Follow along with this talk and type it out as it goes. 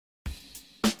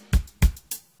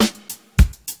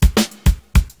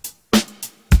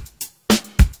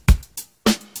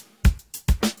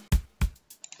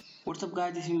What's up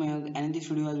guys, this is Mayank and in this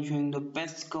video I'll be showing the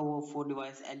best cover for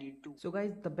device le2. So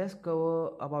guys, the best cover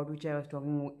about which I was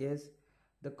talking is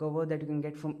the cover that you can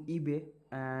get from eBay,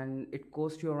 and it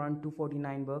costs you around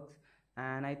 249 bucks,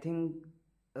 and I think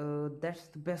that's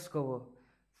the best cover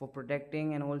for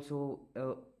protecting, and also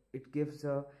it gives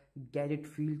a gadget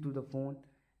feel to the phone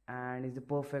and is the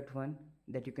perfect one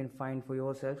that you can find for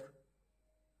yourself.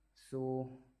 So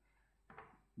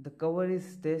the cover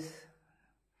is this,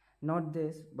 not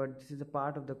this, but this is a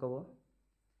part of the cover,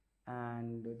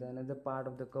 and the another part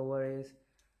of the cover is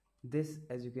this.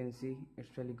 As you can see,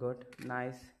 it's really good,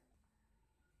 nice.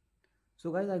 So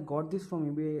guys, I got this from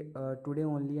eBay today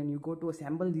only, and you go to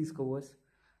assemble these covers,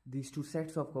 these two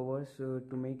sets of covers,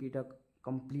 to make it a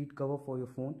complete cover for your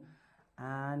phone.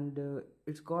 And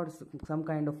it's got some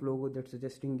kind of logo that's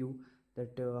suggesting you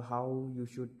that how you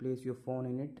should place your phone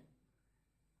in it,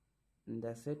 and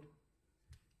that's it.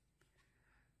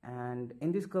 And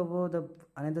in this cover, the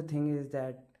another thing is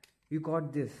that you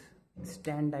got this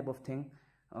stand type of thing,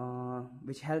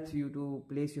 which helps you to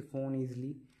place your phone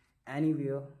easily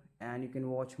anywhere, and you can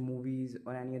watch movies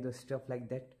or any other stuff like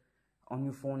that on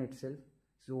your phone itself.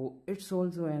 So it's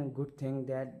also a good thing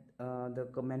that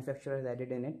the manufacturer has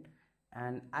added in it,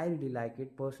 and I really like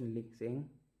it personally saying.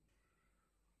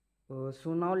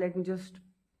 So now let me just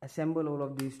assemble all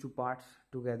of these two parts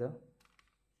together.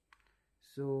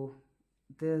 So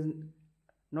there's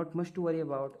not much to worry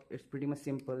about, it's pretty much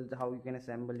simple how you can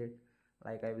assemble it,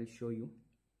 like I will show you.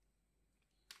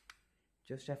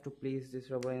 Just have to place this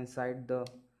rubber inside the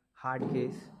hard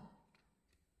case.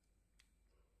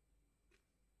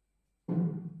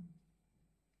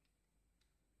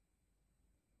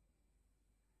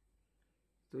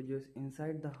 So just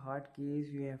inside the hard case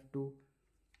you have to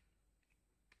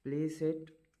place it,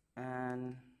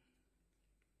 and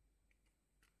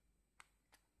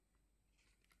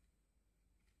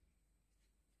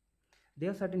there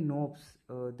are certain knobs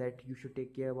that you should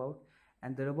take care about,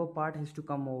 and the rubber part has to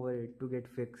come over it to get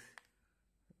fixed,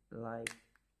 like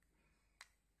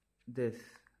this,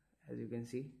 as you can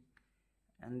see.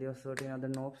 And there are certain other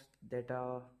knobs that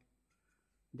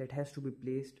has to be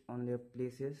placed on their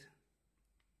places.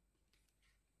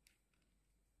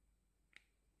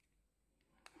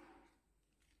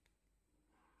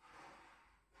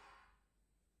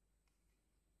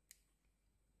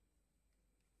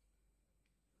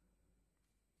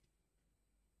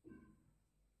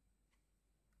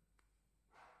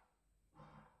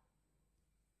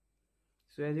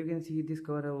 So as you can see, this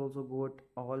cover has also got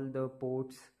all the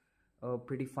ports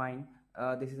pretty fine.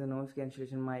 This is a noise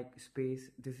cancellation mic space,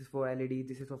 this is for LED,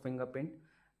 this is for fingerprint,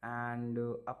 and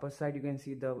upper side you can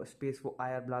see the space for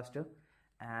IR blaster,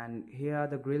 and here are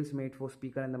the grills made for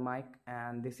speaker and the mic,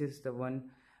 and this is the one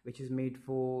which is made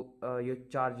for your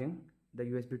charging, the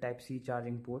USB type C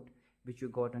charging port, which you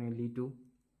got on your le2,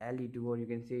 or you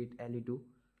can say it le2.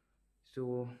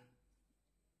 So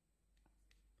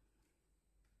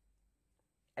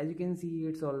as you can see,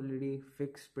 it's already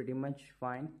fixed pretty much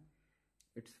fine.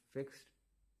 It's fixed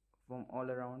from all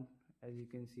around. As you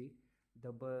can see,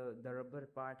 the rubber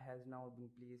part has now been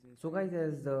placed in. So guys,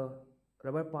 as the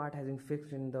rubber part has been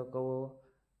fixed in the cover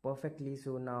perfectly,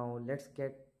 so now let's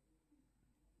get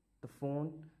the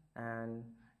phone and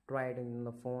try it in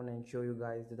the phone and show you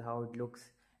guys that how it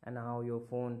looks and how your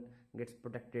phone gets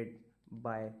protected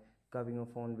by covering your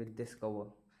phone with this cover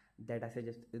that I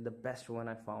suggest is the best one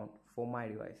I found for my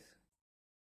device.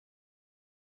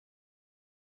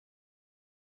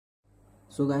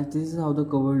 So guys, this is how the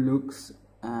cover looks,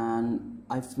 and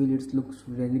I feel it looks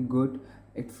really good.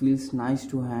 It feels nice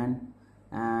to hand,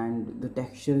 and the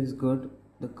texture is good.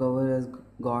 The cover has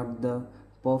got the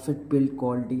perfect build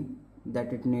quality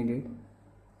that it needed,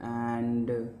 and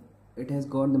it has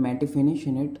got the matte finish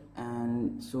in it,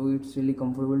 and so it's really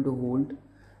comfortable to hold,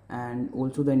 and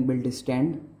also the inbuilt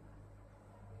stand.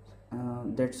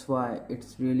 That's why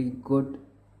it's really good.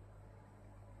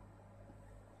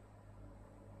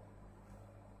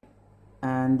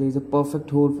 And there is a perfect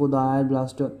hole for the IR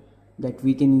blaster that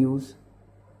we can use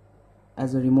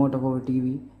as a remote of our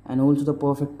TV, and also the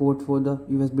perfect port for the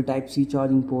USB type C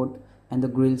charging port, and the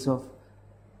grills of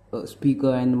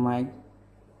speaker and mic.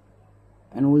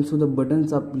 And also the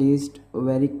buttons are placed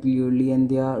very clearly, and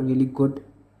they are really good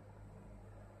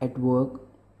at work.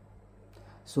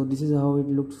 So this is how it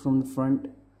looks from the front,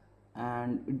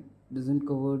 and it doesn't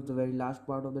cover the very last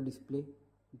part of the display,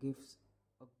 gives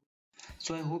a...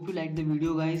 So I hope you liked the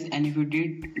video guys, and if you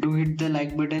did, do hit the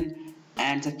like button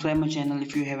and subscribe my channel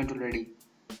if you haven't already.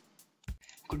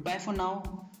 Goodbye for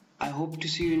now. I hope to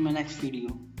see you in my next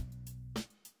video.